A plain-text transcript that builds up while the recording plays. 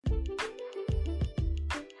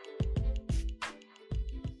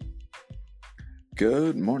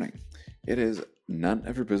Good morning. It is None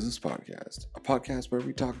of Your Business Podcast, a podcast where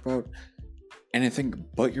we talk about anything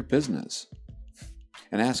but your business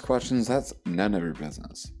and ask questions that's none of your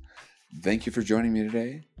business. Thank you for joining me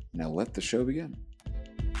today. Now let the show begin.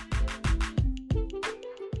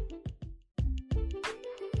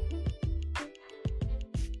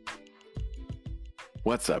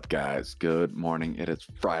 What's up, guys? Good morning. It is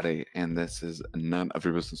Friday, and this is None of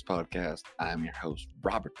Your Business Podcast. I'm your host,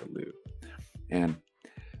 Robert DeLue, and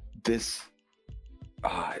this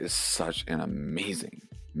is such an amazing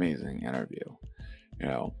interview.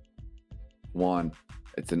 One,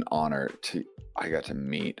 it's an honor I got to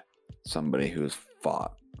meet somebody who has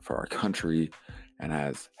fought for our country and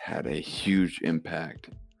has had a huge impact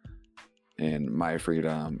in my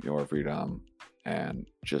freedom, your freedom, and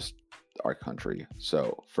just our country.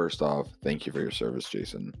 So first off, thank you for your service,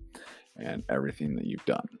 Jason, and everything that you've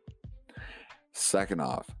done. Second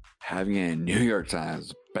off, having a New York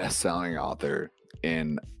Times best-selling author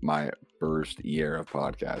in my first year of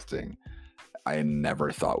podcasting, I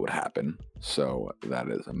never thought would happen. So that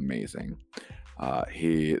is amazing.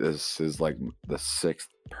 This is like the sixth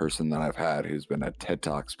person that I've had who's been a TED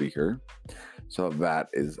Talk speaker. So that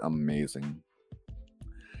is amazing.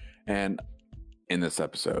 And in this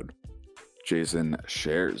episode, Jason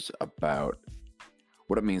shares about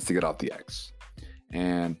what it means to get off the X.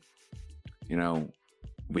 And,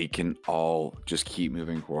 we can all just keep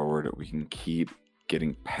moving forward. We can keep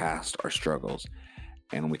getting past our struggles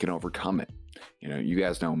and we can overcome it. You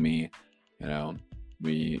guys know me,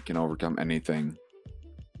 we can overcome anything.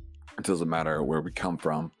 It doesn't matter where we come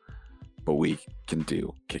from, but we can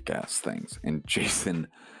do kick-ass things. And Jason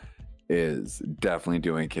is definitely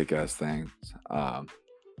doing kick-ass things.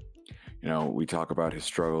 We talk about his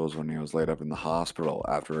struggles when he was laid up in the hospital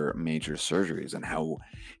after major surgeries and how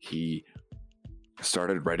he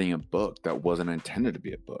started writing a book that wasn't intended to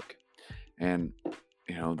be a book. And,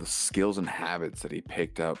 the skills and habits that he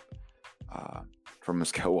picked up from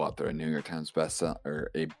his co-author, a New York Times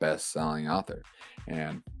best-selling author.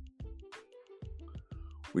 And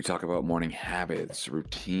we talk about morning habits,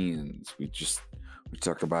 routines. We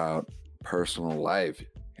talk about personal life.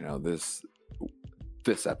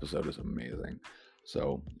 This episode is amazing.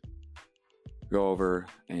 So go over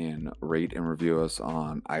and rate and review us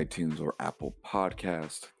on iTunes or Apple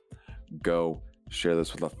Podcast. Go share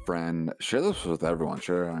this with a friend. Share this with everyone.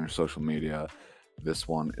 Share it on your social media. This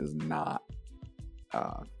one is not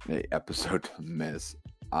an episode to miss.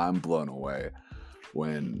 I'm blown away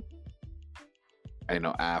when,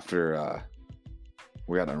 after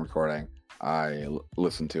we got done recording, I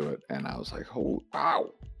listened to it and I was like, oh, wow.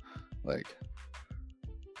 Like,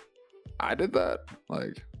 I did that.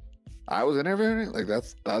 Like, I was interviewing. Like,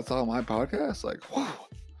 that's all my podcast. Like, whoa.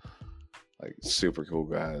 Like, super cool,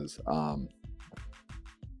 guys. I'm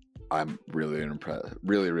really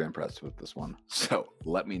impressed with this one. So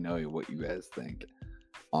let me know what you guys think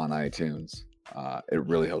on iTunes. It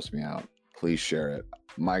really helps me out. Please share it.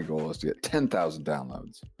 My goal is to get 10,000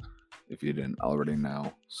 downloads, if you didn't already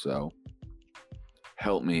know. So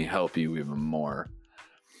help me help you even more.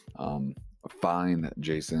 Find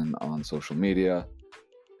Jason on social media.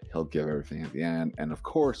 He'll give everything at the end. And of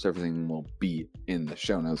course, everything will be in the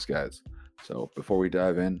show notes, guys. So before we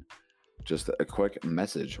dive in, just a quick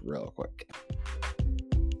message real quick.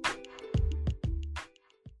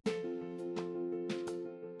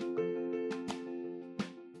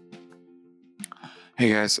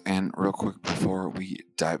 Hey guys, and real quick before we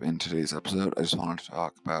dive into today's episode, I just wanted to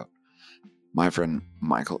talk about my friend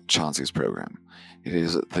Michael Chauncey's program. It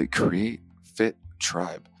is the Create Fit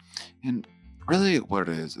Tribe. And really what it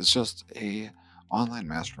is, it's just a online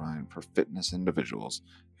mastermind for fitness individuals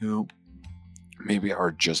who maybe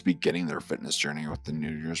are just beginning their fitness journey with the New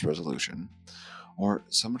Year's resolution, or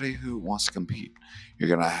somebody who wants to compete. You're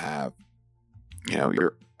going to have,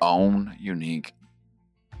 your own unique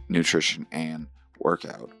nutrition and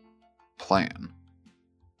workout plan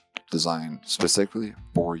designed specifically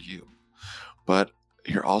for you. But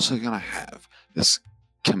you're also going to have this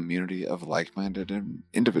community of like-minded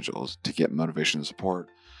individuals to get motivation and support,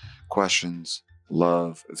 questions,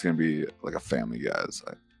 love. It's going to be like a family, guys.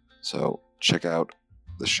 So check out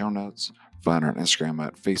the show notes. Find her on Instagram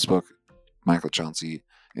at Facebook, Michael Chauncey,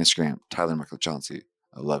 Instagram, Tyler Michael Chauncey.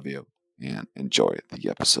 I love you and enjoy the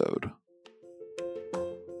episode.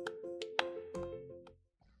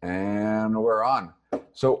 And we're on.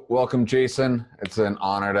 So welcome, Jason. It's an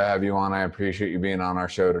honor to have you on. I appreciate you being on our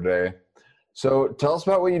show today. So tell us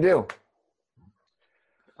about what you do.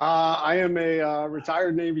 I am a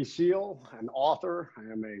retired Navy SEAL, an author. I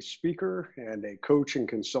am a speaker and a coach and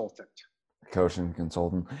consultant. Coach and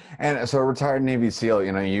consultant. And so retired Navy SEAL,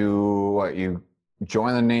 you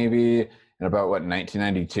joined the Navy in about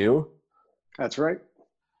 1992? That's right.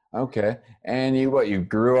 Okay. And you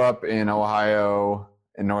grew up in Ohio,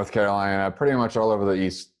 in North Carolina, pretty much all over the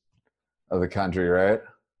east of the country, right?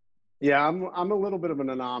 Yeah, I'm a little bit of an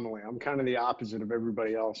anomaly. I'm kind of the opposite of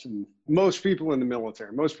everybody else, and most people in the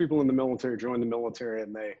military. Most people in the military join the military,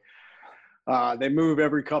 and they move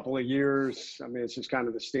every couple of years. I mean, it's just kind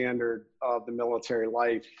of the standard of the military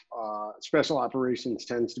life. Special operations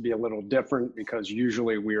tends to be a little different because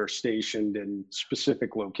usually we are stationed in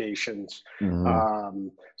specific locations. Hmm.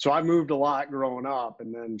 So I moved a lot growing up,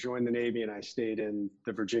 and then joined the Navy, and I stayed in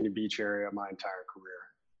the Virginia Beach area my entire career.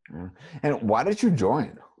 Yeah. And why did you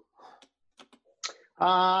join?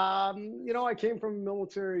 I came from a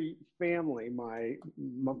military family. My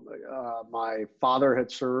father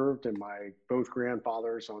had served, and my both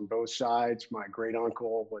grandfathers on both sides. My great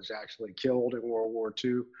uncle was actually killed in World War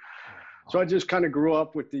II. So I just kind of grew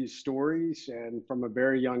up with these stories, and from a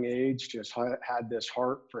very young age, just had this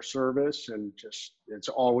heart for service, and just it's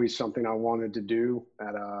always something I wanted to do.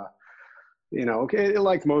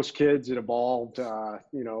 Like most kids, it evolved,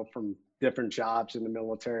 from different jobs in the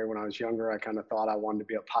military. When I was younger, I kind of thought I wanted to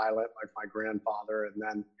be a pilot like my grandfather, and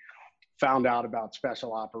then found out about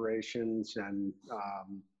special operations, and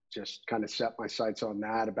just kind of set my sights on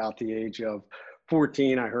that. About the age of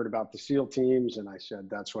 14, I heard about the SEAL teams, and I said,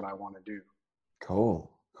 that's what I want to do.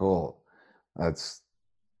 Cool. Cool. That's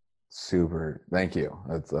super. Thank you.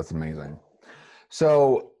 That's amazing.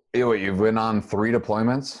 So, you've been on 3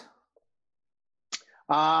 deployments?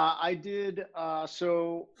 I did,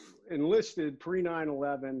 so enlisted pre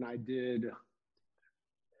 9/11. I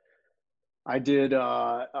did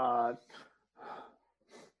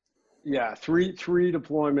yeah, three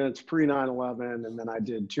deployments pre 9/11, and then I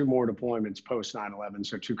did two more deployments post 9/11.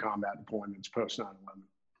 So two combat deployments post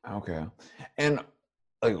 9/11. Okay. And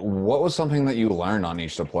what was something that you learned on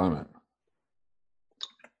each deployment?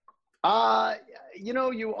 Uh,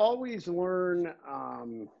 you always learn.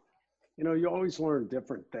 You always learn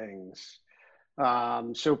different things.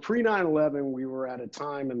 So pre 9/11, we were at a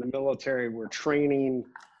time in the military where training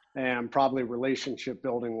and probably relationship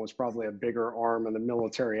building was probably a bigger arm of the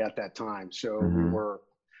military at that time. So we Hmm. were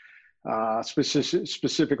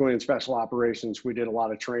specifically in special operations. We did a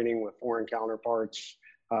lot of training with foreign counterparts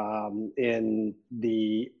in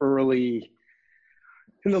the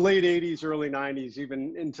late 80s, early 90s,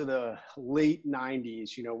 even into the late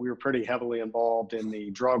 90s. We were pretty heavily involved in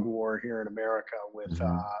the drug war here in America, with Hmm.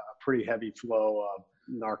 a pretty heavy flow of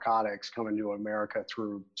narcotics coming to America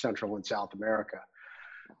through Central and South America.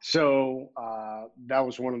 So that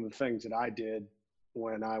was one of the things that I did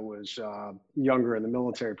when I was younger in the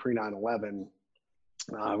military pre 9/11.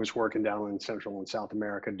 I was working down in Central and South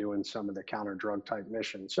America doing some of the counter drug type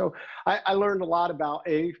missions. So I learned a lot about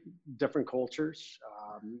different cultures.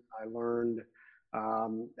 I learned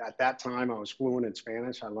at that time I was fluent in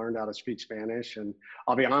Spanish. I learned how to speak Spanish, and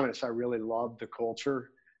I'll be honest, I really loved the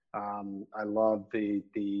culture. I loved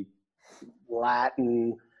the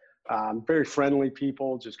Latin, very friendly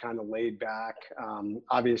people, just kind of laid back.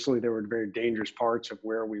 Obviously, there were very dangerous parts of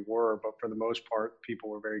where we were, but for the most part, people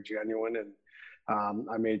were very genuine. And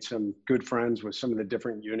I made some good friends with some of the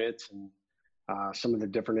different units, and some of the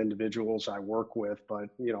different individuals I work with. But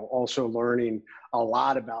also learning a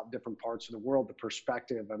lot about different parts of the world, the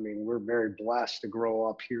perspective. I mean, we're very blessed to grow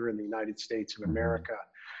up here in the United States of Hmm. America.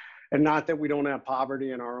 And not that we don't have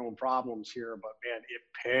poverty and our own problems here, but man, it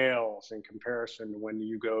pales in comparison to when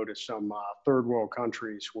you go to some third world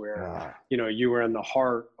countries where, Yeah. you are in the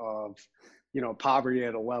heart of, poverty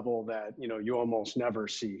at a level that, you almost never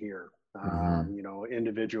see here. Hmm.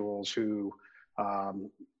 Individuals who, um,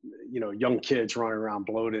 young kids running around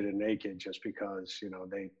bloated and naked just because,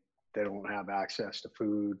 they don't have access to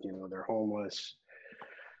food, they're homeless.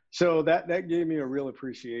 So that gave me a real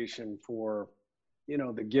appreciation for,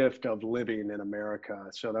 the gift of living in America.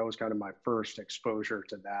 So that was kind of my first exposure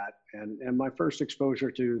to that, and my first exposure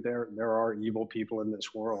to there are evil people in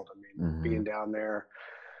this world. I mean, Hmm. being down there,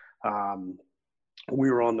 um, we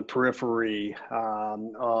were on the periphery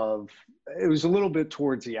of. It was a little bit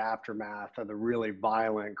towards the aftermath of the really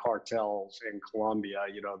violent cartels in Colombia.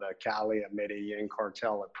 The Cali and Medellin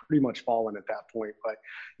cartel had pretty much fallen at that point, but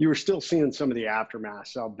you were still seeing some of the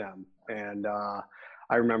aftermaths of them. And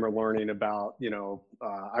I remember learning about,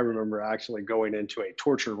 I remember actually going into a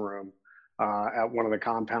torture room at one of the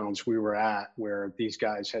compounds we were at, where these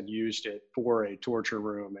guys had used it for a torture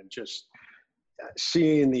room, and just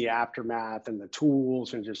seeing the aftermath and the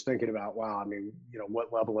tools, and just thinking about, wow, I mean,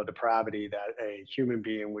 what level of depravity that a human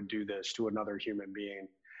being would do this to another human being.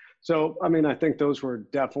 So, I mean, I think those were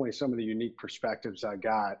definitely some of the unique perspectives I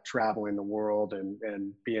got traveling the world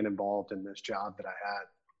and being involved in this job that I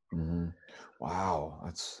had. Hmm. Wow,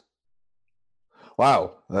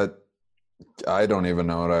 wow. That I don't even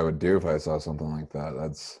know what I would do if I saw something like that.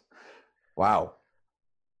 That's wow.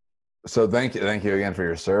 So thank you again for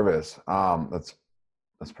your service. That's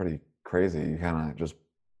pretty crazy. You kind of just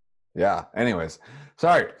yeah. Anyways,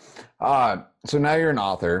 sorry. So now you're an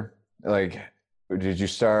author. Like, did you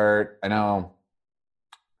start? I know.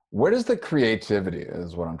 Where does the creativity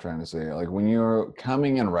is what I'm trying to say. Like when you're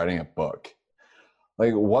coming and writing a book,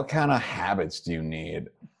 like what kind of habits do you need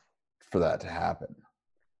for that to happen?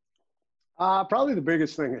 Probably the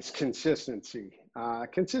biggest thing is consistency.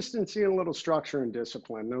 Consistency and a little structure and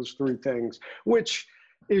discipline. Those three things, which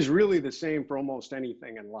is really the same for almost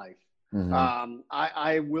anything in life. Mm-hmm.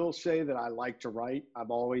 I will say that I like to write.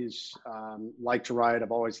 I've always liked to write.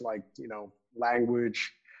 I've always liked,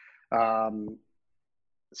 language. Um,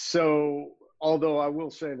 so, although I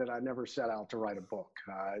will say that I never set out to write a book.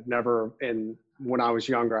 Never, and when I was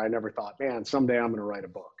younger, I never thought, man, someday I'm going to write a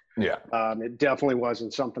book. Yeah. It definitely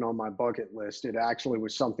wasn't something on my bucket list. It actually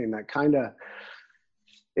was something that kind of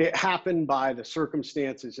it happened by the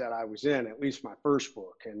circumstances that I was in, at least my first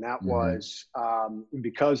book. And that Mm-hmm. was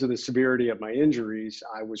because of the severity of my injuries,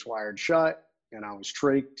 I was wired shut and I was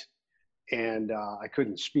trached and I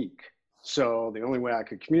couldn't speak. So the only way I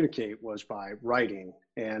could communicate was by writing.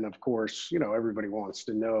 And of course, everybody wants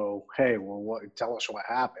to know, hey, well, tell us what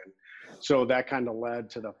happened. So that kind of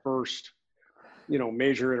led to the first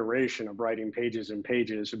major iteration of writing pages and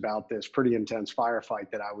pages about this pretty intense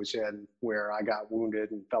firefight that I was in where I got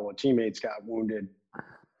wounded and fellow teammates got wounded.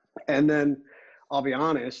 And then I'll be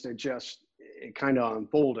honest, it kind of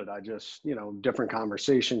unfolded. I just, different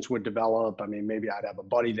conversations would develop. I mean, maybe I'd have a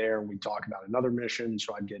buddy there and we'd talk about another mission.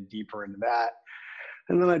 So I'd get deeper into that.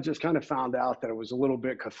 And then I just kind of found out that it was a little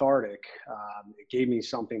bit cathartic. It gave me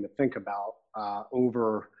something to think about I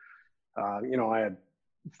had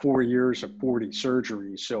 4 years of 40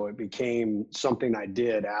 surgeries. So it became something I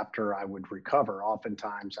did after I would recover.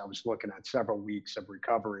 Oftentimes I was looking at several weeks of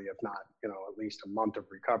recovery, if not, at least a month of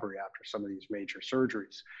recovery after some of these major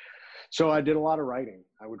surgeries. So I did a lot of writing.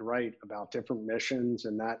 I would write about different missions,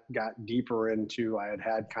 and that got deeper into, I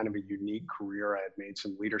had kind of a unique career. I had made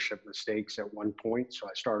some leadership mistakes at one point. So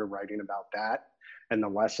I started writing about that and the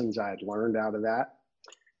lessons I had learned out of that.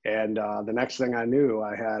 And the next thing I knew,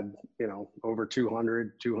 I had, over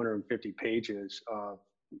 200, 250 pages of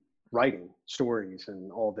writing stories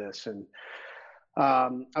and all this. And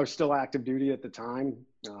I was still active duty at the time.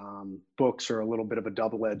 Books are a little bit of a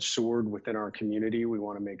double-edged sword within our community. We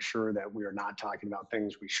want to make sure that we are not talking about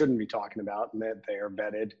things we shouldn't be talking about and that they are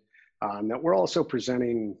vetted. That we're also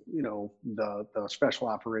presenting, the special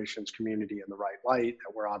operations community in the right light,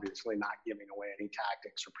 that we're obviously not giving away any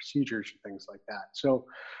tactics or procedures or things like that. So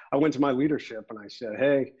I went to my leadership and I said,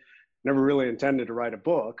 hey, never really intended to write a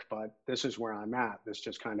book, but this is where I'm at. This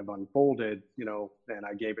just kind of unfolded, and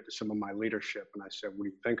I gave it to some of my leadership and I said, what do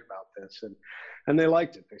you think about this? And they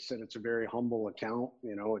liked it. They said, it's a very humble account.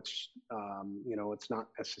 It's not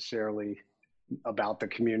necessarily about the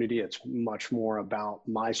community. It's much more about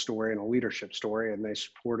my story and a leadership story, and they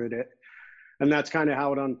supported it. And that's kind of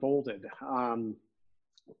how it unfolded.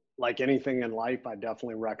 Like anything in life, I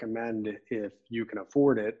definitely recommend, if you can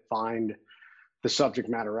afford it, find the subject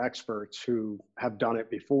matter experts who have done it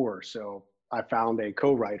before. So I found a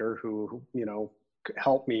co-writer who,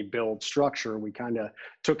 helped me build structure. We kind of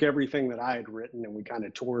took everything that I had written and we kind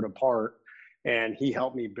of tore it apart, and he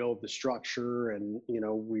helped me build the structure, and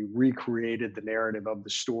we recreated the narrative of the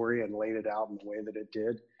story and laid it out in the way that it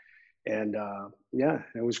did. And yeah,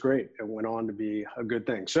 it was great. It went on to be a good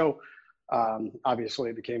thing. So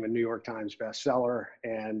obviously it became a New York Times bestseller,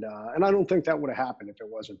 and I don't think that would have happened if it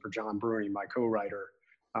wasn't for John Bruni, my co-writer.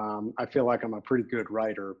 I feel like I'm a pretty good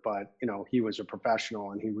writer, but he was a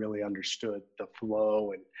professional and he really understood the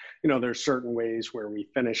flow. And there's certain ways where we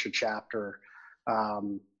finish a chapter,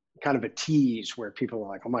 kind of a tease where people are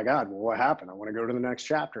like, "Oh my God, well, what happened? I want to go to the next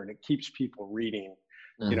chapter," and it keeps people reading.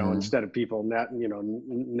 Mm-hmm. Instead of people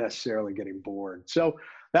necessarily getting bored. So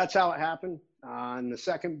that's how it happened. And the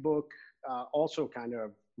second book also kind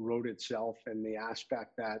of wrote itself in the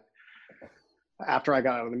aspect that after I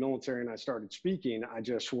got out of the military and I started speaking, I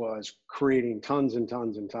just was creating tons and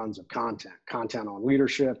tons and tons of content on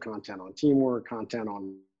leadership, content on teamwork, content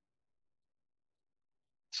on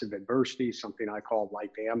adversity, something I called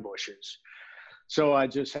life ambushes. So I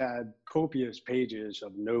just had copious pages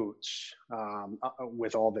of notes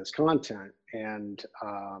with all this content. And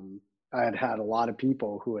I had had a lot of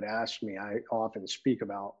people who had asked me. I often speak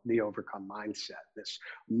about the overcome mindset, this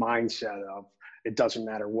mindset of it doesn't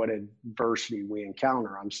matter what adversity we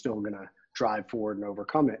encounter, I'm still going to drive forward and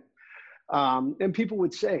overcome it. And people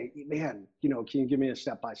would say, man, can you give me a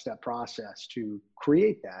step-by-step process to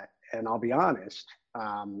create that? And I'll be honest,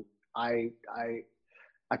 I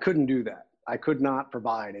couldn't do that. I could not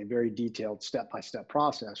provide a very detailed step-by-step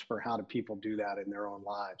process for how do people do that in their own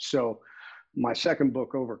lives. So my second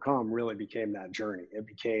book, Overcome, really became that journey. It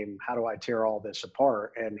became, how do I tear all this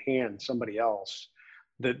apart and hand somebody else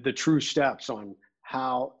the true steps on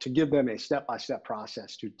how to give them a step-by-step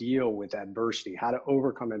process to deal with adversity, how to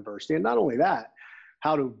overcome adversity. And not only that,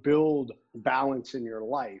 how to build balance in your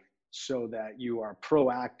life so that you are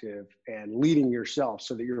proactive and leading yourself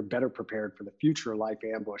so that you're better prepared for the future life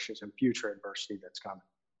ambushes and future adversity that's coming.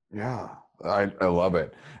 Yeah, I love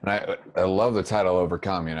it. And I love the title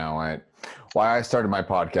Overcome. Why I started my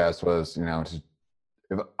podcast was,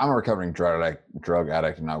 if I'm a recovering drug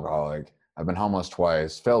addict and alcoholic. I've been homeless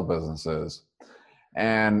twice, failed businesses.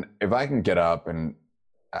 And if I can get up and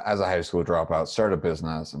as a high school dropout, start a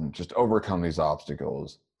business and just overcome these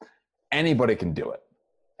obstacles, anybody can do it.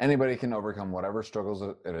 Anybody can overcome whatever struggles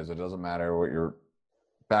it is. It doesn't matter what your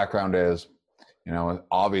background is.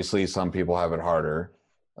 Obviously some people have it harder.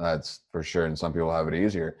 That's for sure. And some people have it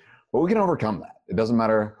easier, but we can overcome that. It doesn't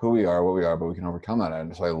matter who we are, what we are, but we can overcome that.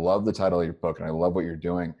 And so I love the title of your book and I love what you're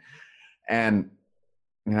doing. And,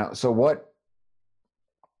 so what,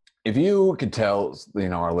 if you could tell,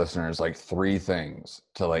 our listeners like 3 things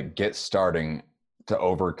to like get starting to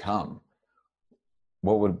overcome,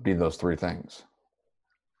 what would be those 3 things?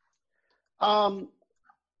 So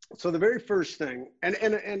the very first thing,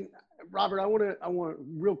 and Robert, I want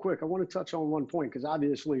real quick, I want to touch on one point, because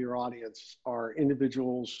obviously your audience are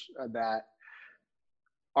individuals that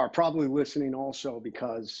are probably listening also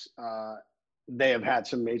because they have had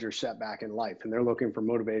some major setback in life and they're looking for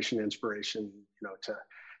motivation, inspiration,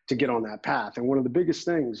 to get on that path. And one of the biggest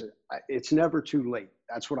things, it's never too late.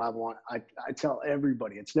 That's what I want. I tell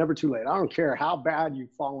everybody, it's never too late. I don't care how bad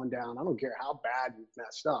you've fallen down. I don't care how bad you've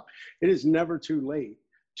messed up. It is never too late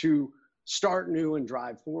to start new and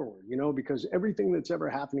drive forward, because everything that's ever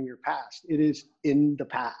happened in your past, it is in the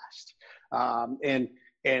past. And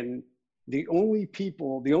the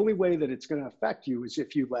only way that it's going to affect you is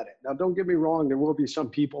if you let it. Now, don't get me wrong. There will be some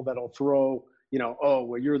people that'll throw, oh,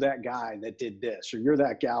 well, you're that guy that did this, or you're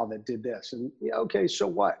that gal that did this. And okay, so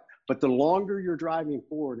what? But the longer you're driving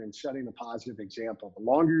forward and setting a positive example, the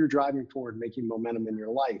longer you're driving forward, making momentum in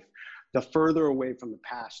your life, the further away from the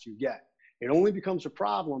past you get. It only becomes a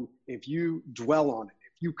problem if you dwell on it,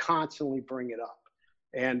 if you constantly bring it up.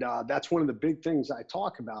 And that's one of the big things I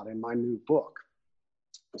talk about in my new book.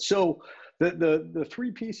 So the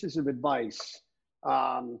 3 pieces of advice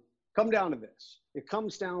come down to this. It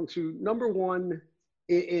comes down to, number one,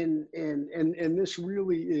 and this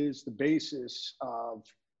really is the basis of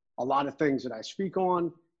a lot of things that I speak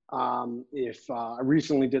on. I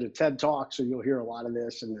recently did a TED Talk, so you'll hear a lot of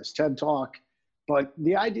this in this TED Talk. But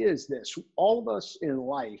the idea is this: all of us in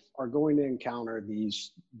life are going to encounter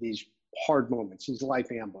these hard moments, these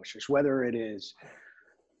life ambushes, whether it is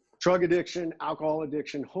drug addiction, alcohol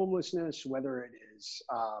addiction, homelessness, whether it is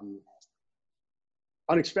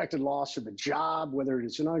unexpected loss of a job, whether it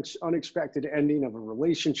is an unexpected ending of a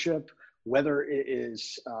relationship, whether it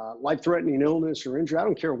is life-threatening illness or injury. I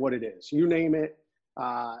don't care what it is. You name it.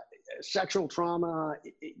 Sexual trauma,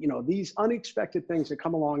 these unexpected things that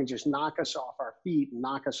come along and just knock us off our feet and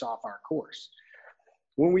knock us off our course.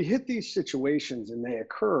 When we hit these situations and they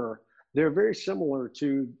occur, they're very similar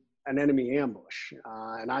to an enemy ambush.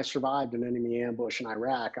 And I survived an enemy ambush in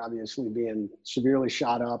Iraq, obviously being severely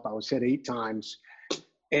shot up. I was hit 8 times.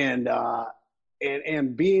 And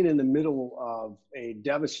being in the middle of a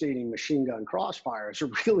devastating machine gun crossfire is a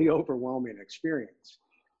really overwhelming experience.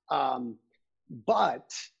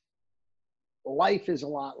 But life is a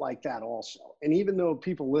lot like that also. And even though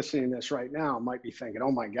people listening to this right now might be thinking,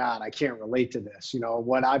 oh my God, I can't relate to this.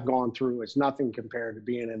 What I've gone through is nothing compared to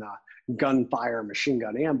being in a gunfire machine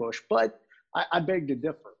gun ambush. But I beg to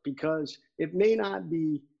differ, because it may not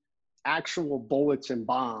be actual bullets and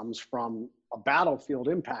bombs from a battlefield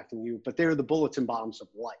impacting you, but they're the bullets and bombs of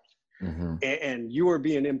life. Mm-hmm. And you are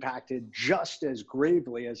being impacted just as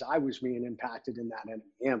gravely as I was being impacted in that enemy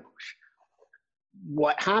ambush.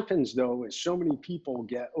 What happens, though, is so many people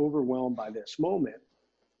get overwhelmed by this moment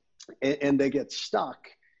and they get stuck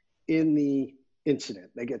in the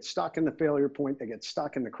incident. They get stuck in the failure point. They get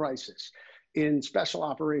stuck in the crisis. In special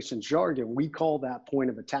operations jargon, we call that point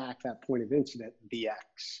of attack, that point of incident, the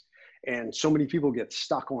X. And so many people get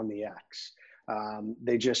stuck on the X.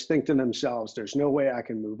 They just think to themselves, there's no way I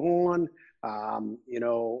can move on.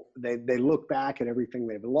 They look back at everything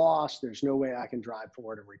they've lost. There's no way I can drive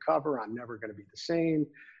forward and recover. I'm never going to be the same.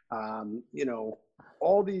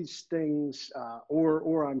 All these things,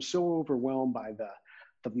 or I'm so overwhelmed by the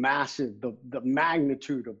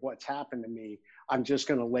magnitude of what's happened to me. I'm just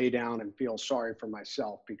going to lay down and feel sorry for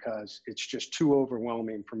myself because it's just too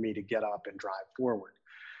overwhelming for me to get up and drive forward.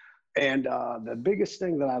 And the biggest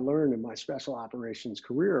thing that I learned in my special operations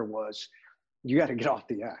career was you got to get off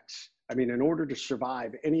the X. I mean, in order to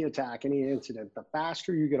survive any attack, any incident, the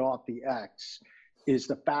faster you get off the X is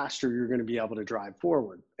the faster you're going to be able to drive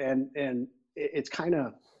forward. And it's kind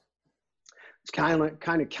of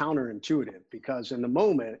counterintuitive because in the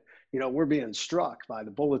moment, we're being struck by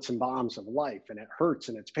the bullets and bombs of life, and it hurts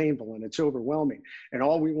and it's painful and it's overwhelming. And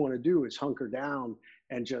all we want to do is hunker down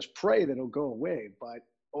and just pray that it'll go away. But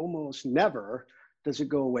almost never does it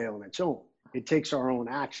go away on its own. It takes our own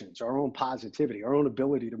actions, our own positivity, our own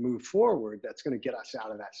ability to move forward that's going to get us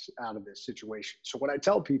out of this situation. So what I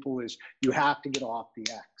tell people is you have to get off the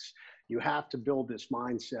X. You have to build this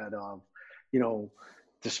mindset of,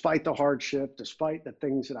 despite the hardship, despite the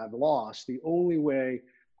things that I've lost, the only way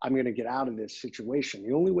I'm going to get out of this situation,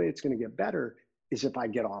 the only way it's going to get better is if I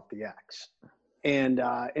get off the X. And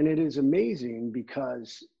it is amazing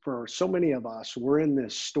because for so many of us, we're in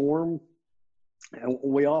this storm, and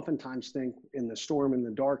we oftentimes think in the storm, in the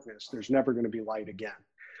darkness, there's never going to be light again.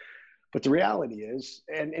 But the reality is,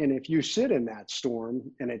 and if you sit in that storm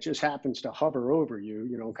and it just happens to hover over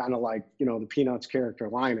you, kind of like, the Peanuts character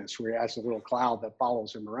Linus, where he has a little cloud that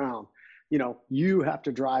follows him around, you have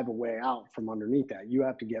to drive a way out from underneath that. You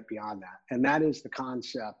have to get beyond that. And that is the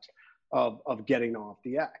concept of getting off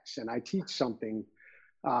the X. And I teach something,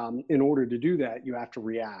 in order to do that, you have to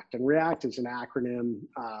react. And react is an acronym,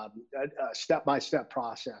 a step-by-step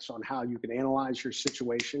process on how you can analyze your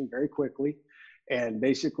situation very quickly and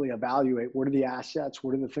basically evaluate what are the assets,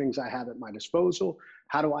 what are the things I have at my disposal,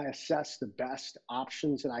 how do I assess the best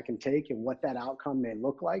options that I can take and what that outcome may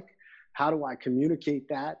look like. How do I communicate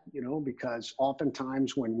that? Because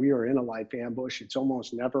oftentimes when we are in a life ambush, it's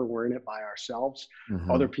almost never we're in it by ourselves.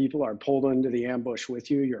 Mm-hmm. Other people are pulled into the ambush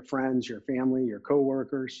with you, your friends, your family, your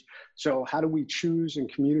coworkers. So how do we choose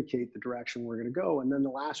and communicate the direction we're going to go? And then the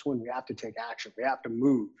last one, we have to take action. We have to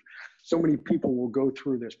move. So many people will go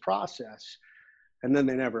through this process and then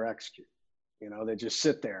they never execute. They just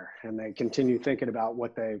sit there and they continue thinking about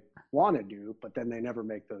what they want to do, but then they never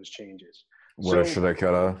make those changes. What should I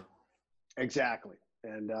cut off? Exactly.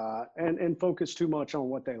 And focus too much on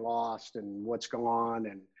what they lost and what's gone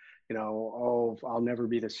and, I'll never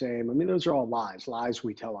be the same. I mean, those are all lies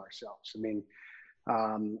we tell ourselves. I mean,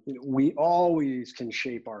 we always can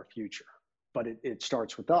shape our future, but it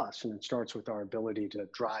starts with us and it starts with our ability to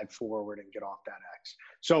drive forward and get off that X.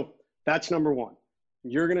 So that's number one.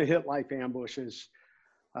 You're going to hit life ambushes.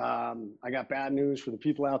 I got bad news for the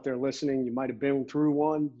people out there listening. You might have been through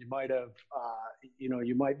one. You might have,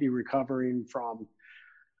 you might be recovering from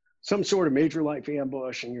some sort of major life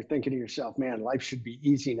ambush and you're thinking to yourself, man, life should be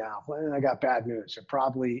easy now. Well, I got bad news. It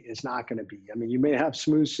probably is not going to be. I mean, you may have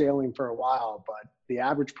smooth sailing for a while, but the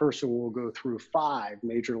average person will go through 5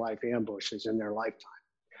 major life ambushes in their lifetime.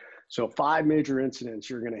 So 5 major incidents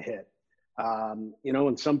you're going to hit.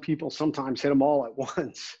 And some people sometimes hit them all at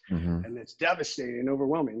once, mm-hmm. and it's devastating and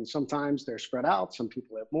overwhelming. And sometimes they're spread out. Some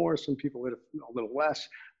people hit more, some people hit a little less.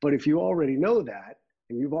 But if you already know that,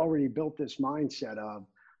 and you've already built this mindset of,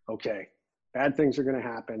 okay, bad things are going to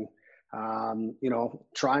happen,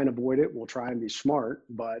 try and avoid it. We'll try and be smart.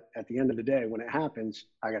 But at the end of the day, when it happens,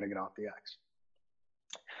 I got to get off the X.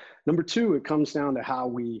 Number 2, it comes down to how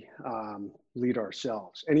we lead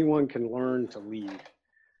ourselves. Anyone can learn to lead.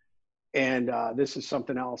 And this is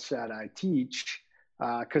something else that I teach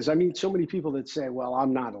because I meet so many people that say, well,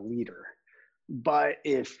 I'm not a leader. But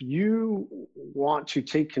if you want to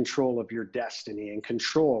take control of your destiny and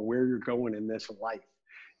control where you're going in this life,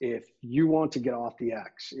 if you want to get off the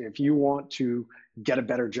X, if you want to get a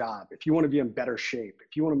better job, if you want to be in better shape,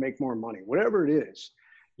 if you want to make more money, whatever it is,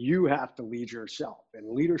 you have to lead yourself. And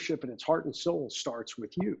leadership in its heart and soul starts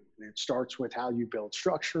with you. And it starts with how you build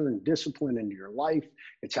structure and discipline into your life.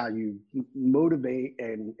 It's how you motivate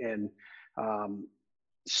and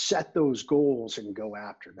set those goals and go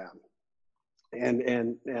after them.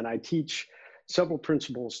 And I teach several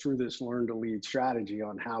principles through this Learn to Lead strategy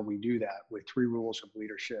on how we do that with 3 rules of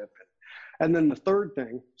leadership. And then the third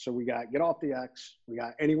thing, so we got get off the X, we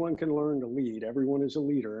got anyone can learn to lead, everyone is a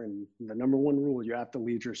leader, and the number 1 rule, you have to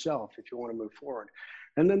lead yourself if you want to move forward.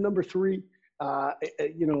 And then number 3,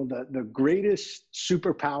 the greatest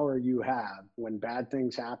superpower you have when bad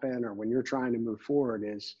things happen or when you're trying to move forward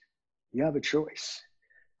is you have a choice.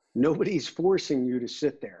 Nobody's forcing you to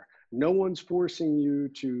sit there. No one's forcing you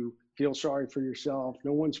to feel sorry for yourself.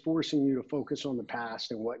 No one's forcing you to focus on the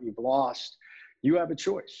past and what you've lost. You have a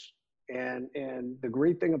choice. And the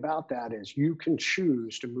great thing about that is you can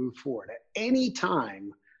choose to move forward. At any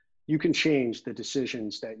time, you can change the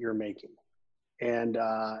decisions that you're making. And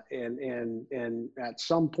at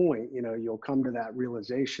some point, you'll come to that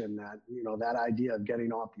realization that, that idea of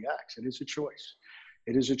getting off the X, it is a choice.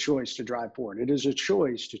 It is a choice to drive forward. It is a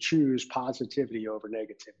choice to choose positivity over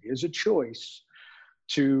negativity. It is a choice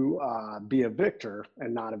to be a victor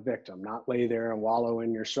and not a victim, not lay there and wallow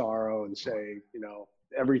in your sorrow and say,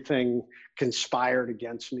 everything conspired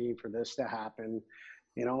against me for this to happen.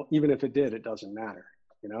 Even if it did, it doesn't matter.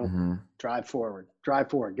 Drive forward,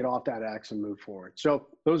 get off that X and move forward. So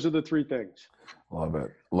those are the three things. Love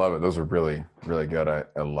it. Those are really, really good. I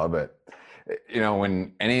love it.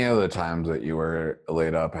 When any of the times that you were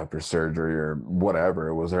laid up after surgery or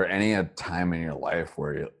whatever, was there any time in your life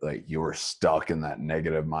where you were stuck in that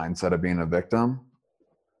negative mindset of being a victim?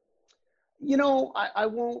 I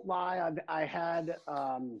won't lie. I had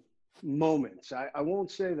moments. I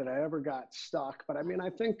won't say that I ever got stuck, but I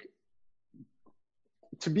think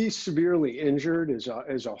to be severely injured is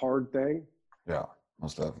a hard thing. Yeah,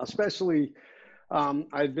 most definitely. Especially,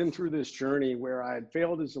 I'd been through this journey where I had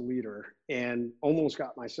failed as a leader and almost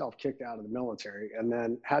got myself kicked out of the military, and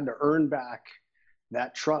then had to earn back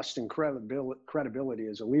that trust and credibility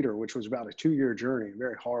as a leader, which was about a 2-year journey,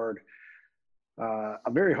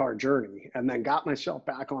 a very hard journey, and then got myself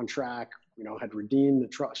back on track, had redeemed the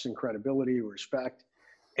trust and credibility, respect.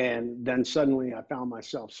 And then suddenly I found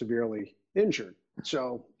myself severely injured.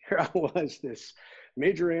 So here I was, this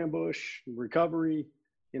major ambush, recovery,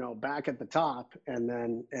 back at the top, and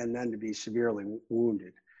then to be severely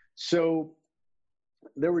wounded. So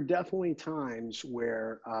there were definitely times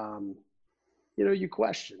where, you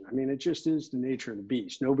question. It just is the nature of the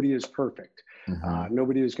beast. Nobody is perfect. Mm-hmm.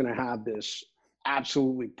 Nobody is going to have this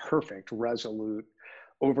absolutely perfect, resolute,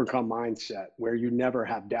 overcome mindset where you never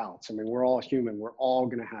have doubts. We're all human. We're all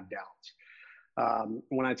going to have doubts.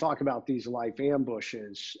 When I talk about these life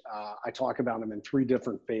ambushes, I talk about them in 3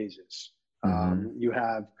 different phases. Mm-hmm.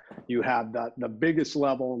 You have the biggest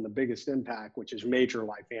level and the biggest impact, which is major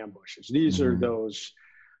life ambushes. These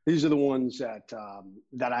Mm-hmm. are the ones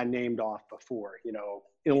that I named off before.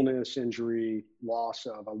 Illness, injury, loss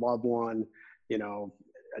of a loved one,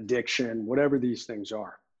 addiction, whatever these things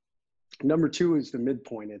are. Number 2 is the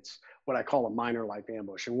midpoint. It's what I call a minor life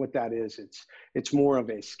ambush. And what that is, it's more of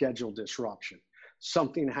a schedule disruption.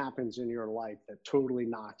 Something happens in your life that totally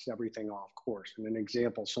knocks everything off course. And an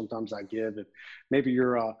example sometimes I give, if maybe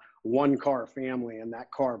you're a 1-car family and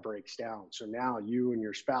that car breaks down. So now you and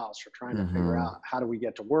your spouse are trying to figure out, how do we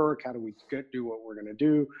get to work? How do we do what we're going to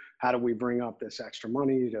do? How do we bring up this extra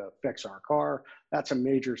money to fix our car? That's a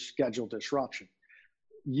major schedule disruption.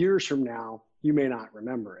 Years from now, you may not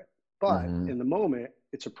remember it, but in the moment,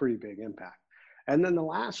 it's a pretty big impact. And then the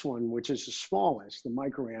last one, which is the smallest, the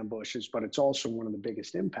micro ambushes, but it's also one of the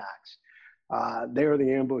biggest impacts. They are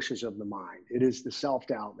the ambushes of the mind. It is the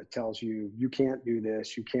self-doubt that tells you, you can't do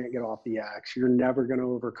this, you can't get off the X, you're never going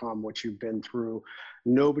to overcome what you've been through.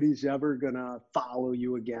 Nobody's ever going to follow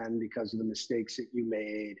you again because of the mistakes that you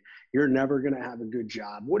made. You're never going to have a good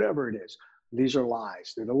job, whatever it is. These are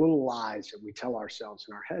lies. They're the little lies that we tell ourselves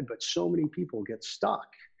in our head, but so many people get stuck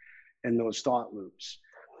in those thought loops.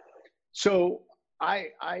 So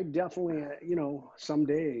I definitely, some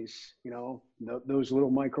days, those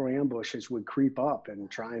little micro ambushes would creep up and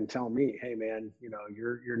try and tell me, hey man,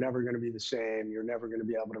 you're never going to be the same. You're never going to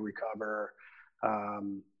be able to recover.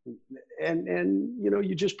 And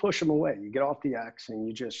you just push them away. You get off the X and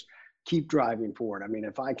you just keep driving forward.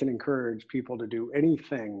 If I can encourage people to do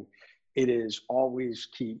anything, it is always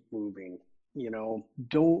keep moving.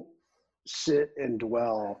 Don't sit and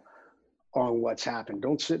dwell on what's happened.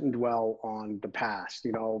 Don't sit and dwell on the past.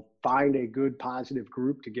 Find a good positive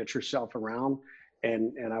group to get yourself around.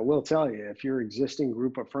 And I will tell you, if your existing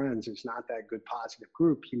group of friends is not that good positive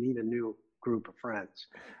group, you need a new group of friends.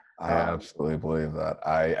 I absolutely believe that.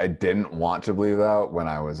 I didn't want to believe that when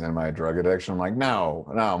I was in my drug addiction. I'm like, no,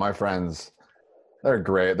 my friends, they're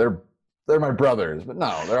great. They're my brothers, but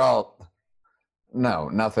nothing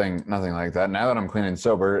like that. Now that I'm clean and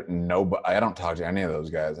sober, I don't talk to any of those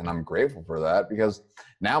guys, and I'm grateful for that because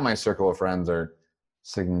now my circle of friends are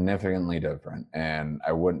significantly different, and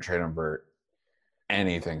I wouldn't trade them for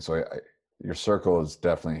anything. So your circle is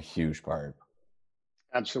definitely a huge part.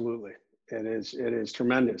 Absolutely. It is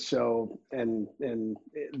tremendous. So, and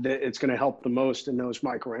it's going to help the most in those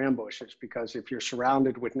micro ambushes, because if you're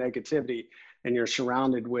surrounded with negativity and you're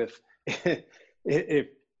surrounded with,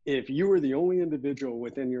 if you are the only individual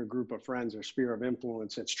within your group of friends or sphere of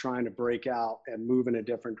influence that's trying to break out and move in a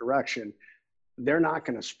different direction, they're not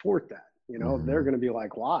going to support that. You know, Mm-hmm. they're going to be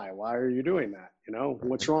like, why are you doing that? You know,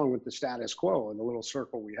 what's wrong with the status quo and the little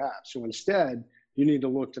circle we have? So instead, you need to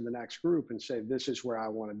look to the next group and say, this is where I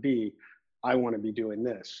want to be. I want to be doing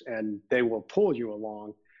this. And they will pull you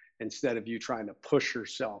along instead of you trying to push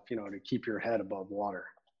yourself, you know, to keep your head above water.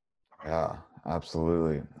 Yeah,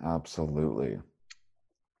 absolutely. Absolutely.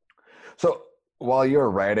 So while you're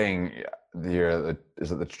writing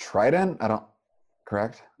is it the Trident?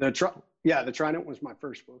 Correct? The Trident was my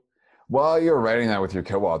first book. While you're writing that with your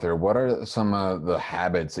co-author, what are some of the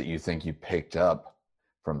habits that you think you picked up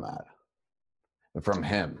from from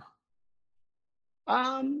him?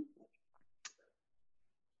 I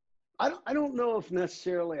don't know if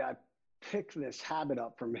necessarily I picked this habit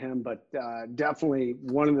up from him, but definitely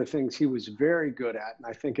one of the things he was very good at, and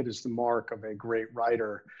I think it is the mark of a great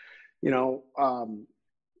writer, you know,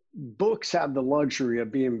 books have the luxury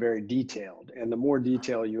of being very detailed, and the more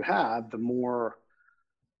detail you have, the more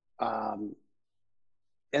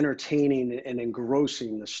entertaining and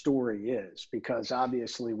engrossing the story is, because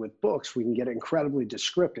obviously with books, we can get incredibly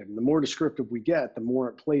descriptive. And the more descriptive we get, the more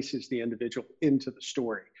it places the individual into the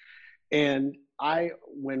story. And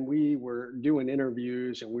when we were doing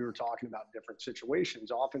interviews and we were talking about different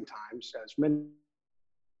situations, oftentimes, as many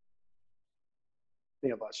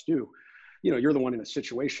of us do, you know, you're the one in a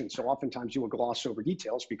situation. So oftentimes you will gloss over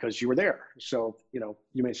details because you were there. So, you know,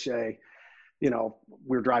 you may say, you know,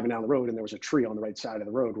 we were driving down the road and there was a tree on the right side of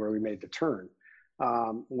the road where we made the turn.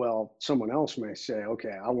 Well, someone else may say,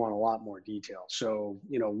 okay, I want a lot more detail. So,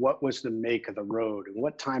 you know, what was the make of the road and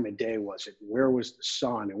what time of day was it? Where was the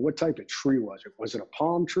sun and what type of tree was it? Was it a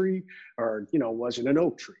palm tree or, you know, was it an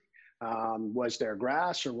oak tree? Was there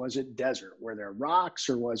grass or was it desert? Were there rocks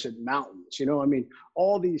or was it mountains? You know, I mean,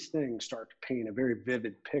 all these things start to paint a very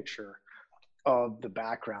vivid picture of the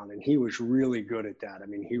background. And he was really good at that. I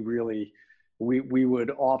mean, we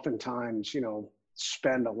would oftentimes, you know,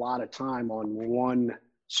 spend a lot of time on one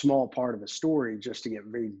small part of a story just to get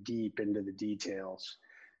very deep into the details.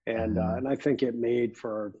 And and I think it made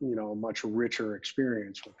for, you know, a much richer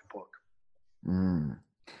experience with the book.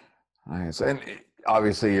 Nice. And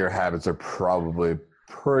obviously your habits are probably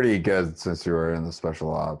pretty good since you were in the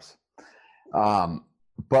special ops.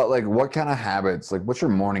 But like what kind of habits, like what's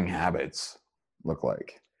your morning habits look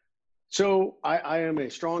like? So I am a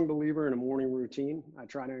strong believer in a morning routine. I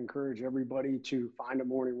try to encourage everybody to find a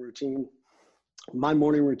morning routine. My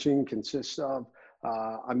morning routine consists of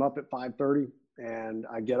I'm up at 5:30 and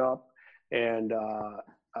I get up and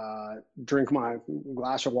drink my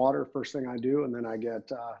glass of water first thing I do, and then I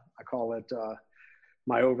get I call it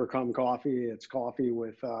my Overcome coffee. It's coffee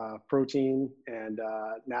with protein and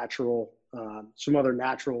natural some other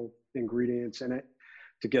natural ingredients in it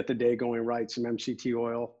to get the day going right. Some MCT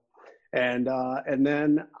oil. And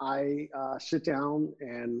then I sit down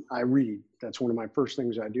and I read. That's one of my first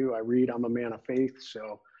things I do. I read. I'm a man of faith,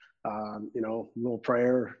 so you know, a little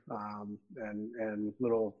prayer and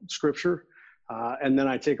little scripture, and then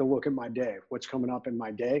I take a look at my day. What's coming up in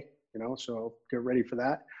my day? You know, so get ready for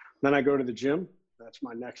that. Then I go to the gym. That's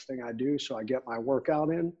my next thing I do. So I get my workout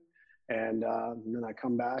in, and then I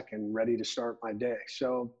come back and ready to start my day.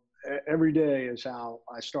 So every day is how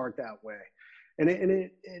I start that way. And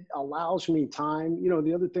it allows me time. You know,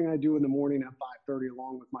 the other thing I do in the morning at 5:30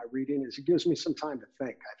 along with my reading is it gives me some time to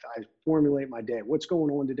think. I formulate my day. What's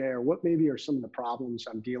going on today, or what maybe are some of the problems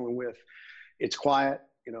I'm dealing with? It's quiet,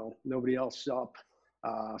 you know, nobody else is up.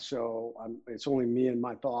 So it's only me and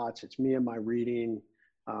my thoughts. It's me and my reading.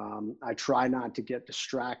 I try not to get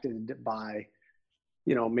distracted by,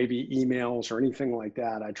 you know, maybe emails or anything like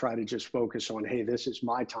that. I try to just focus on, hey, this is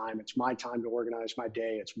my time. It's my time to organize my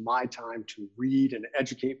day. It's my time to read and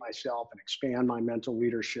educate myself and expand my mental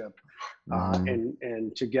leadership,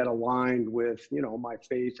 and to get aligned with, you know, my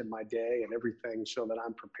faith and my day and everything so that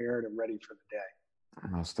I'm prepared and ready for the day.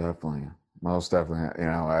 Most definitely. Most definitely. You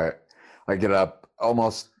know, I get up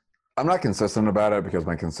almost, I'm not consistent about it because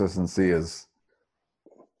my consistency is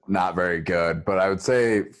not very good, but I would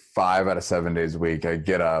say 5 out of 7 days a week, I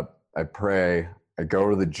get up, I pray, I go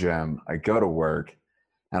to the gym, I go to work,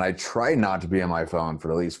 and I try not to be on my phone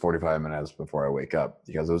for at least 45 minutes before I wake up,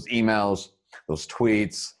 because those emails, those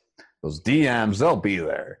tweets, those DMs, they'll be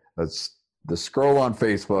there. That's the scroll on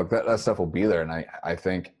Facebook, that stuff will be there. And I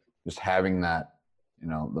think just having that, you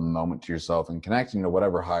know, the moment to yourself and connecting to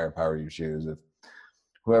whatever higher power you choose.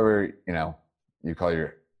 whoever, you know, you call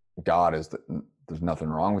your God is that there's nothing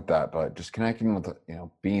wrong with that, but just connecting with, you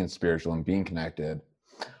know, being spiritual and being connected,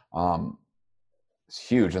 it's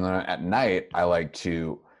huge. And then at night, I like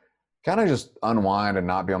to kind of just unwind and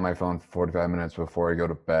not be on my phone for 45 minutes before I go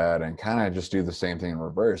to bed and kind of just do the same thing in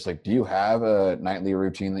reverse. Like, do you have a nightly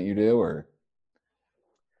routine that you do, or?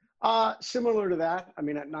 Similar to that. I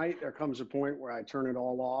mean, at night there comes a point where I turn it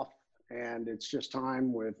all off and it's just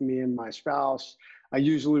time with me and my spouse. I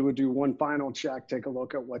usually would do one final check, take a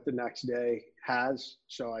look at what the next day has.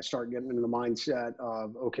 So I start getting into the mindset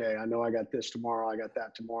of, okay, I know I got this tomorrow, I got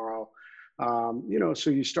that tomorrow. You know, so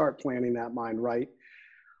you start planning that mind right.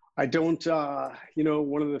 I don't, you know,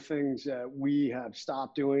 one of the things that we have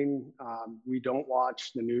stopped doing, we don't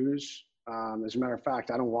watch the news. As a matter of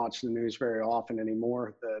fact, I don't watch the news very often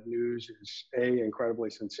anymore. The news is incredibly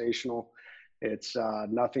sensational. It's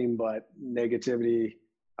nothing but negativity.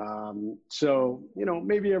 So, you know,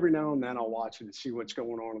 maybe every now and then I'll watch it and see what's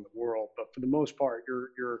going on in the world. But for the most part,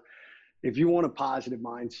 if you want a positive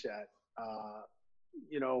mindset,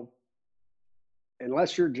 you know,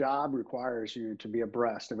 unless your job requires you to be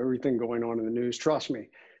abreast of everything going on in the news, trust me,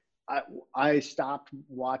 I stopped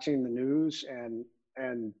watching the news,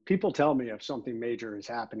 and people tell me if something major is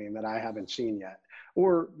happening that I haven't seen yet,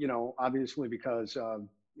 or, you know, obviously because of,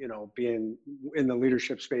 you know, being in the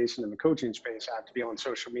leadership space and in the coaching space, I have to be on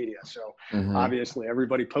social media. So Mhm. obviously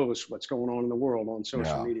everybody posts what's going on in the world on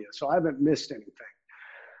social Yeah. media. So I haven't missed anything.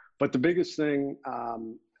 But the biggest thing,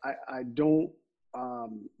 I don't,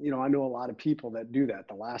 you know, I know a lot of people that do that.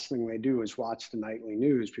 The last thing they do is watch the nightly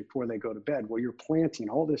news before they go to bed. Well, you're planting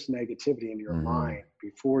all this negativity into your Mhm. mind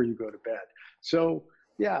before you go to bed. So,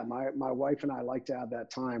 yeah, my wife and I like to have that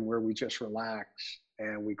time where we just relax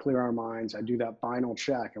and we clear our minds. I do that final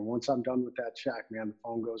check. And once I'm done with that check, man, the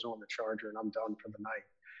phone goes on the charger and I'm done for the night.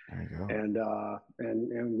 There you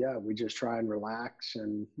go. And yeah, we just try and relax,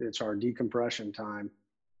 and it's our decompression time.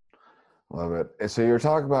 Love it. So you're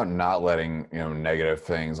talking about not letting, you know, negative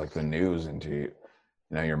things like the news into you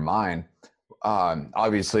know, your mind.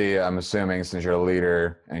 Obviously, I'm assuming since you're a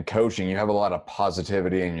leader and coaching, you have a lot of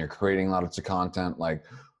positivity and you're creating lots of content. Like,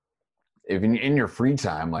 if in your free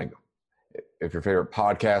time, like if your favorite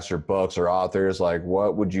podcasts or books or authors, like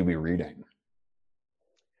what would you be reading?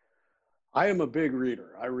 I am a big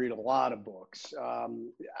reader. I read a lot of books.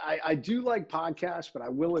 I do like podcasts, but I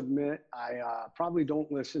will admit I probably don't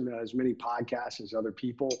listen to as many podcasts as other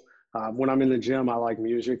people. When I'm in the gym, I like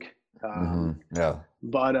music. Mm-hmm. Yeah.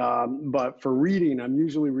 But for reading, I'm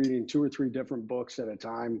usually reading 2 or 3 different books at a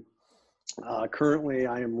time. Currently,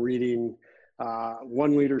 I am reading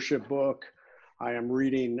one leadership book. I am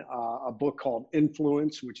reading a book called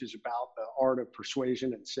Influence, which is about the art of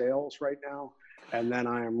persuasion and sales right now. And then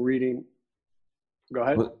I am reading. Go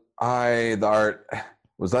ahead. The art,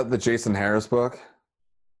 was that the Jason Harris book?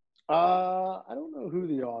 I don't know who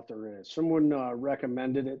the author is. Someone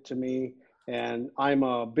recommended it to me, and I'm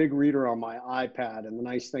a big reader on my iPad. And the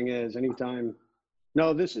nice thing is, anytime,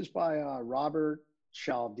 no, this is by Robert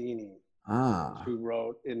Cialdini, Ah, who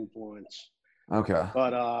wrote Influence. okay.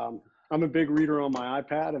 But I'm a big reader on my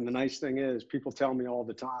iPad, and the nice thing is, people tell me all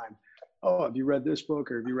the time, "Oh, have you read this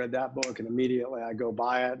book or have you read that book?" And immediately I go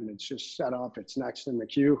buy it, and it's just set up. It's next in the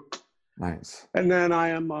queue. Nice. And then I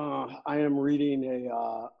am reading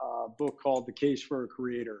a book called The Case for a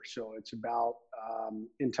Creator. So it's about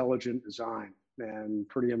intelligent design, and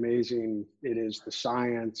pretty amazing. It is the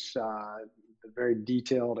science, the very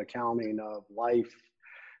detailed accounting of life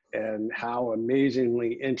and how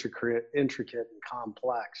amazingly intricate and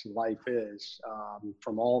complex life is,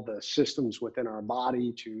 from all the systems within our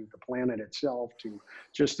body to the planet itself to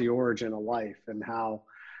just the origin of life, and how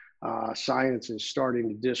science is starting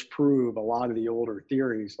to disprove a lot of the older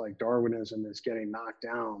theories, like Darwinism is getting knocked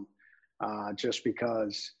down, just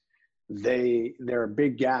because there are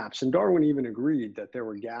big gaps. And Darwin even agreed that there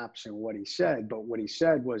were gaps in what he said, but what he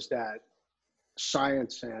said was that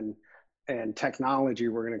science and technology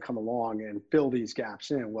were going to come along and fill these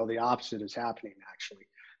gaps in. Well, the opposite is happening, actually.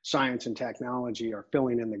 Science and technology are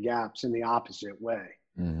filling in the gaps in the opposite way.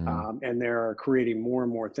 Mm-hmm. And they're creating more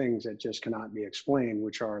and more things that just cannot be explained,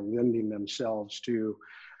 which are lending themselves to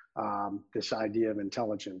this idea of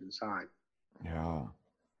intelligent design. Yeah.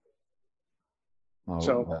 Oh,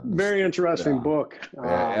 So that's, very interesting yeah. book.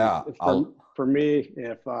 Yeah. For me,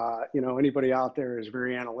 if you know, anybody out there is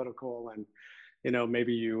very analytical, and you know,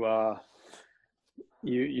 maybe you are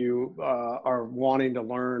wanting to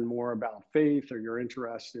learn more about faith, or you're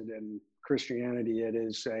interested in Christianity, it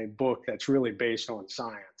is a book that's really based on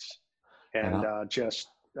science, and and just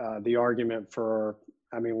the argument for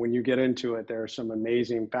I mean, when you get into it, there are some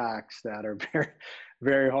amazing facts that are very,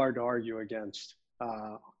 very hard to argue against.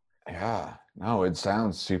 Yeah. No, it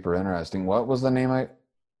sounds super interesting. What was the name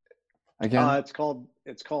again? It's called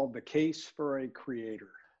The Case for a Creator.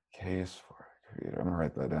 Case for a Creator. I'm gonna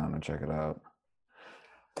write that down and check it out.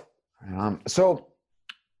 So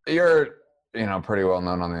you're, pretty well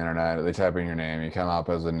known on the internet. They type in your name, you come up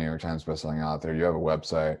as a New York Times bestselling author. You have a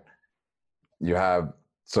website, you have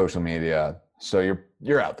social media, so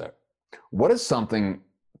you're out there. What is something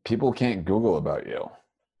people can't Google about you?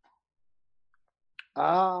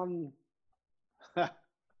 I'm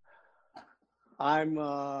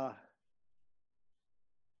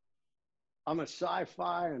a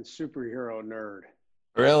sci-fi and superhero nerd.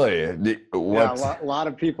 Really? Yeah, What? a lot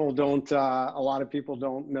of people don't. A lot of people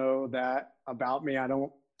don't know that about me. I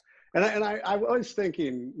don't, I was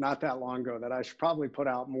thinking not that long ago that I should probably put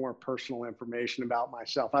out more personal information about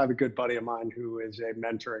myself. I have a good buddy of mine who is a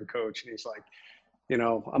mentor and coach, and he's like,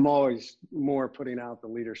 I'm always more putting out the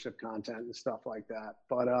leadership content and stuff like that.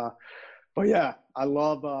 But yeah, I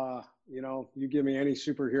love, you give me any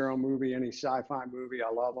superhero movie, any sci-fi movie, I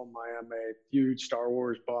love them. I am a huge Star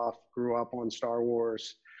Wars buff, grew up on Star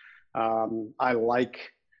Wars. I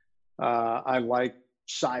like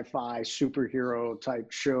sci-fi superhero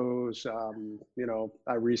type shows.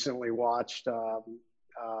 I recently watched The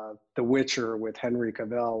Witcher with Henry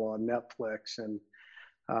Cavill on Netflix, and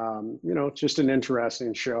just an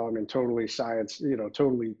interesting show. I mean, totally science,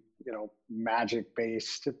 totally, magic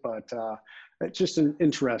based, but it's just an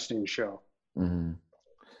interesting show. Mm-hmm.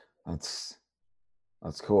 That's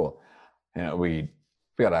cool. We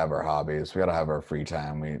gotta have our hobbies. We gotta have our free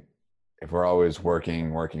time. If we're always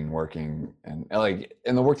working, and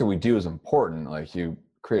the work that we do is important. Like, you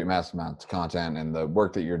create massive amounts of content, and the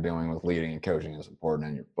work that you're doing with leading and coaching is important,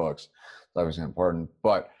 and your books is obviously important.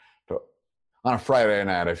 But on a Friday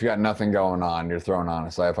night, if you got nothing going on, you're throwing on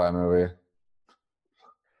a sci-fi movie.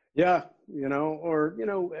 Yeah,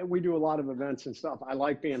 we do a lot of events and stuff. I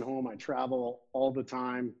like being home. I travel all the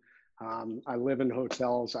time. I live in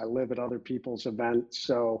hotels. I live at other people's events.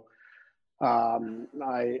 So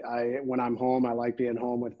when I'm home, I like being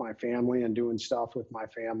home with my family and doing stuff with my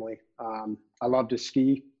family. I love to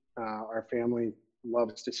ski. Our family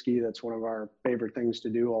loves to ski. That's one of our favorite things to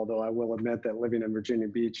do. Although I will admit that living in Virginia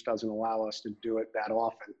Beach doesn't allow us to do it that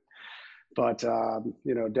often. But,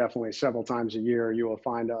 definitely several times a year, you will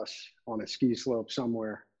find us on a ski slope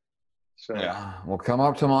somewhere. So, yeah, we'll come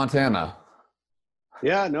up to Montana.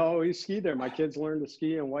 Yeah, no, we skied there. My kids learned to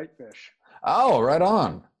ski in Whitefish. Oh, right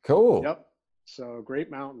on. Cool. Yep. So great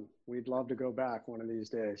mountain. We'd love to go back one of these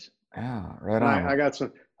days. Yeah, right And on.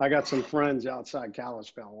 I got some friends outside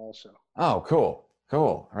Kalispell also. Oh, cool.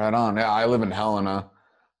 Right on. Yeah, I live in Helena,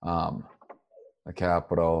 the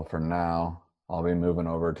capital for now. I'll be moving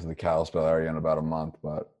over to the Kalispell area in about a month,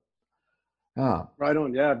 but yeah. Right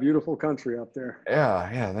on. Yeah, beautiful country up there.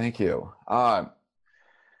 Yeah, thank you.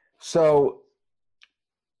 So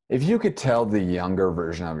if you could tell the younger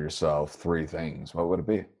version of yourself 3 things, what would it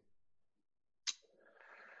be?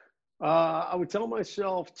 I would tell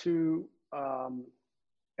myself to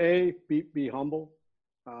be humble.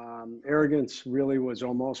 Arrogance really was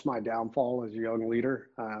almost my downfall as a young leader.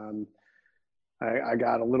 I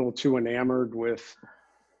got a little too enamored with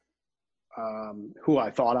who I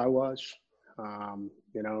thought I was.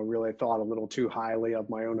 Really thought a little too highly of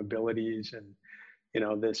my own abilities, and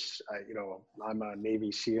I'm a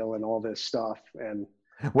Navy SEAL and all this stuff. And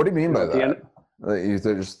what do you mean by that? You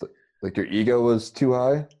just like your ego was too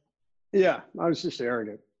high? Yeah, I was just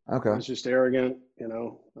arrogant. Okay. I was just arrogant,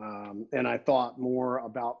 and I thought more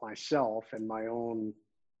about myself and my own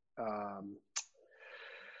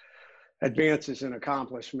advances and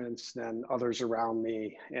accomplishments than others around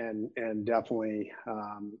me, and definitely,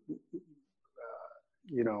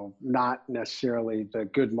 not necessarily the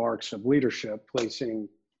good marks of leadership, placing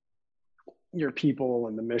your people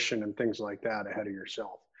and the mission and things like that ahead of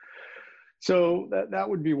yourself. So that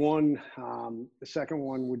would be one. The second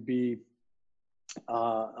one would be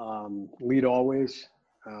lead always.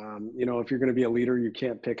 If you're going to be a leader, you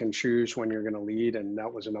can't pick and choose when you're going to lead. And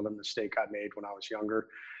that was another mistake I made when I was younger.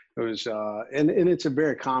 It was, and it's a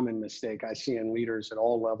very common mistake I see in leaders at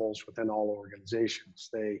all levels within all organizations.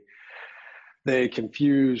 They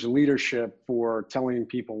confuse leadership for telling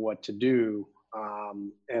people what to do,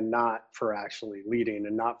 and not for actually leading,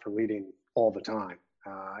 and not for leading all the time.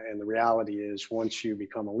 And the reality is, once you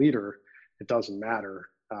become a leader, it doesn't matter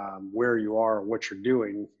where you are or what you're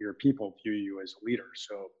doing. Your people view you as a leader.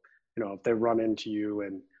 So, if they run into you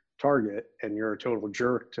in Target and you're a total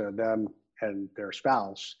jerk to them and their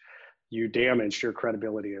spouse, you damaged your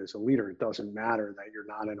credibility as a leader. It doesn't matter that you're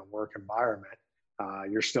not in a work environment.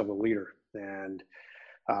 You're still a leader. And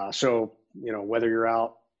so, whether you're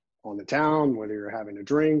out on the town, whether you're having a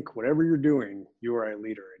drink, whatever you're doing, you are a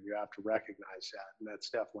leader, and you have to recognize that. And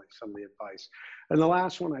that's definitely some of the advice. And the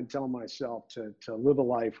last one, I'd tell myself to live a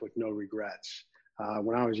life with no regrets.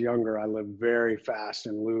 When I was younger, I lived very fast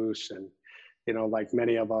and loose, and like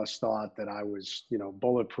many of us thought that I was,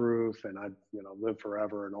 bulletproof, and I'd, live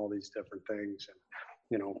forever and all these different things,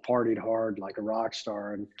 and, partied hard like a rock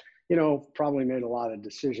star, and, probably made a lot of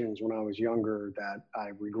decisions when I was younger that I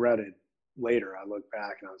regretted later. I look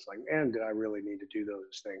back and I was like, man, did I really need to do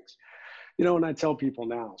those things? And I tell people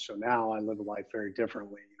now. So now I live a life very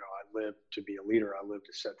differently. I live to be a leader. I live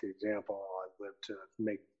to set the example. I live to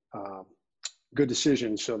make good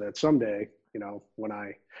decisions so that someday, when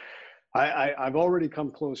I've already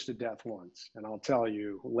come close to death once, and I'll tell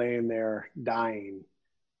you, laying there dying,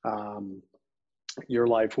 your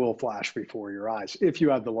life will flash before your eyes. If you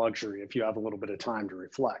have the luxury, if you have a little bit of time to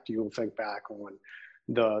reflect, you will think back on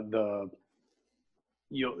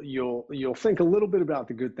you'll think a little bit about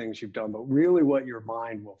the good things you've done, but really what your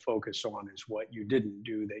mind will focus on is what you didn't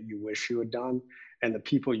do that you wish you had done, and the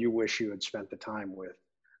people you wish you had spent the time with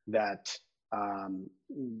that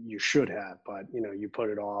you should have, but you put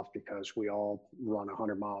it off because we all run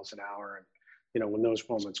 100 miles an hour, and when those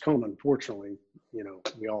moments come, unfortunately,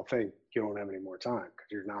 we all think you don't have any more time because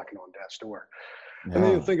you're knocking on death's door. Yeah. And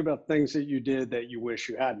then you think about things that you did that you wish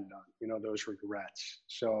you hadn't done, those regrets.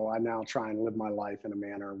 So I now try and live my life in a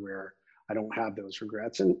manner where I don't have those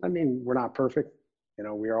regrets. And I mean, we're not perfect.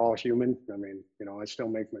 We are all human. I mean, I still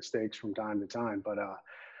make mistakes from time to time, but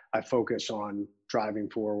I focus on driving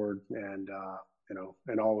forward and,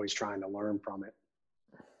 and always trying to learn from it.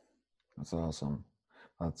 That's awesome.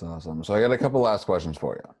 That's awesome. So I got a couple last questions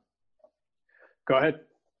for you. Go ahead.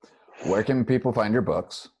 Where can people find your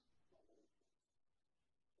books?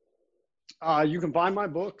 You can find my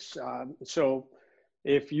books. So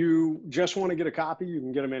if you just want to get a copy, you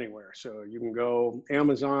can get them anywhere. So you can go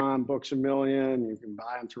Amazon, Books A Million. You can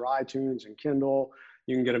buy them through iTunes and Kindle.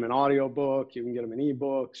 You can get them in audiobook. You can get them in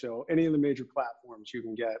ebook. So any of the major platforms, you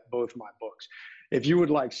can get both of my books. If you would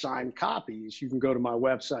like signed copies, you can go to my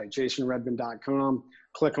website, jasonredmond.com,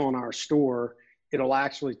 click on our store. It'll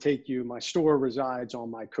actually take you, my store resides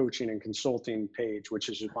on my coaching and consulting page, which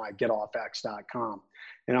is my getoffx.com.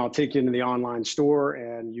 And I'll take you into the online store,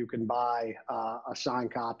 and you can buy a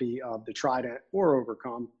signed copy of the Trident or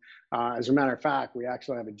Overcome. As a matter of fact, we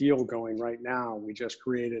actually have a deal going right now. We just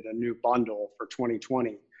created a new bundle for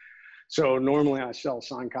 2020. So normally I sell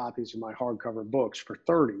signed copies of my hardcover books for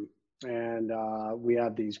 $30. And we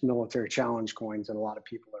have these military challenge coins that a lot of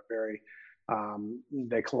people are very,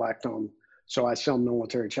 they collect them. So I sell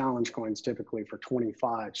military challenge coins typically for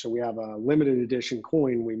 $25. So we have a limited edition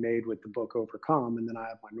coin we made with the book Overcome, and then I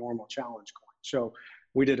have my normal challenge coin. So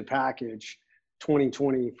we did a package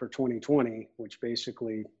 2020 for 2020, which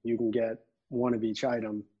basically you can get one of each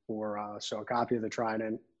item for, so a copy of the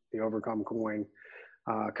Trident, the Overcome coin,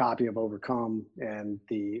 a copy of Overcome, and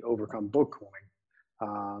the Overcome book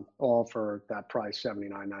coin, all for that price,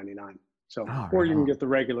 $79.99. So, or you can get the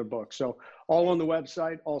regular book. So all on the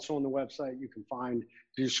website. Also on the website, you can find,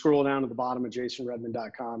 if you scroll down to the bottom of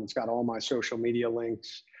jasonredmond.com, it's got all my social media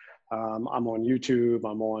links. I'm on YouTube.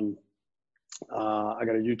 I'm on, I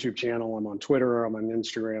got a YouTube channel. I'm on Twitter. I'm on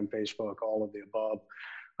Instagram, Facebook, all of the above.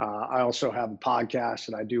 I also have a podcast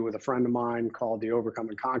that I do with a friend of mine called the Overcome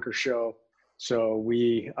and Conquer Show. So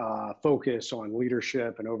we focus on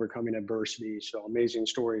leadership and overcoming adversity. So amazing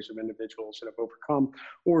stories of individuals that have overcome,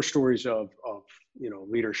 or stories of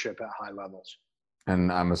leadership at high levels.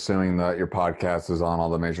 And I'm assuming that your podcast is on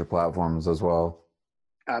all the major platforms as well.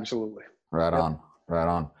 Absolutely. Right on. Right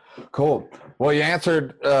on. Cool. Well, you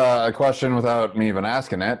answered a question without me even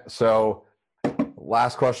asking it. So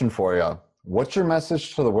last question for you. What's your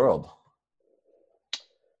message to the world?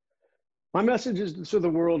 My message to the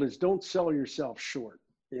world is don't sell yourself short.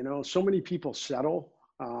 So many people settle.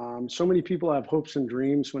 So many people have hopes and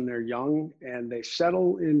dreams when they're young, and they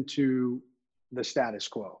settle into the status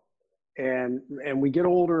quo. And we get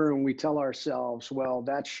older and we tell ourselves, well,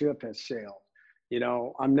 that ship has sailed.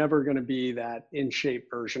 I'm never going to be that in shape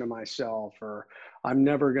version of myself, or I'm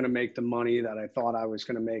never going to make the money that I thought I was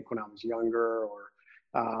going to make when I was younger, or,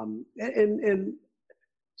 and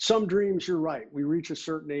some dreams, you're right. We reach a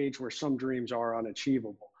certain age where some dreams are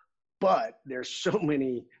unachievable, but there's so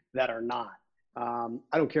many that are not.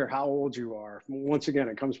 I don't care how old you are. Once again,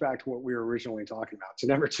 it comes back to what we were originally talking about. It's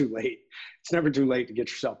never too late. It's never too late to get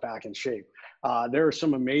yourself back in shape. There are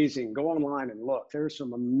some amazing, go online and look, there's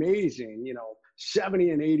some amazing, 70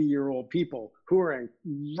 and 80-year-old people who are in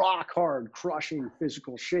rock hard, crushing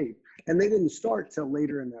physical shape. And they didn't start till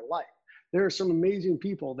later in their life. There are some amazing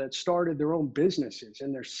people that started their own businesses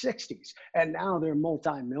in their 60s, and now they're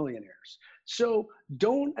multimillionaires. So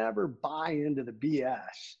don't ever buy into the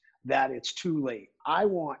BS that it's too late. I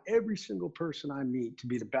want every single person I meet to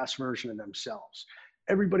be the best version of themselves.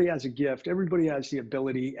 Everybody has a gift, everybody has the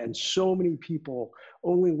ability, and so many people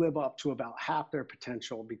only live up to about half their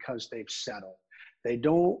potential because they've settled. They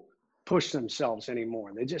don't push themselves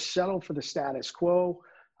anymore. They just settle for the status quo.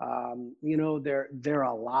 You know, they're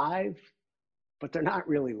alive, but they're not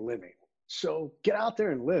really living. So get out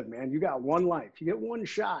there and live, man. You got one life. You get one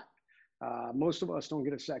shot. Most of us don't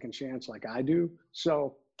get a second chance like I do.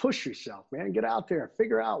 So push yourself, man. Get out there.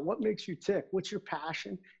 Figure out what makes you tick. What's your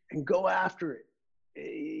passion? And go after it.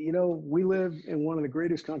 You know, we live in one of the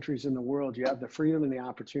greatest countries in the world. You have the freedom and the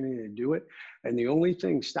opportunity to do it. And the only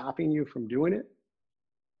thing stopping you from doing it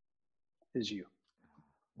is you.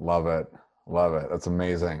 Love it. Love it. That's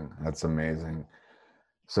amazing. That's amazing.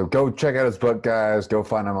 So go check out his book, guys. Go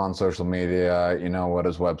find him on social media. You know what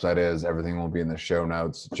his website is. Everything will be in the show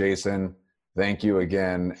notes. Jason, thank you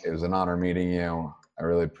again. It was an honor meeting you. I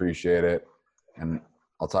really appreciate it. And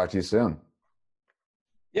I'll talk to you soon.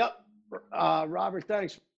 Yep. Robert,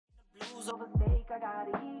 thanks. Blues over steak, I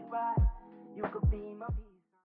gotta eat right. You could be my piece.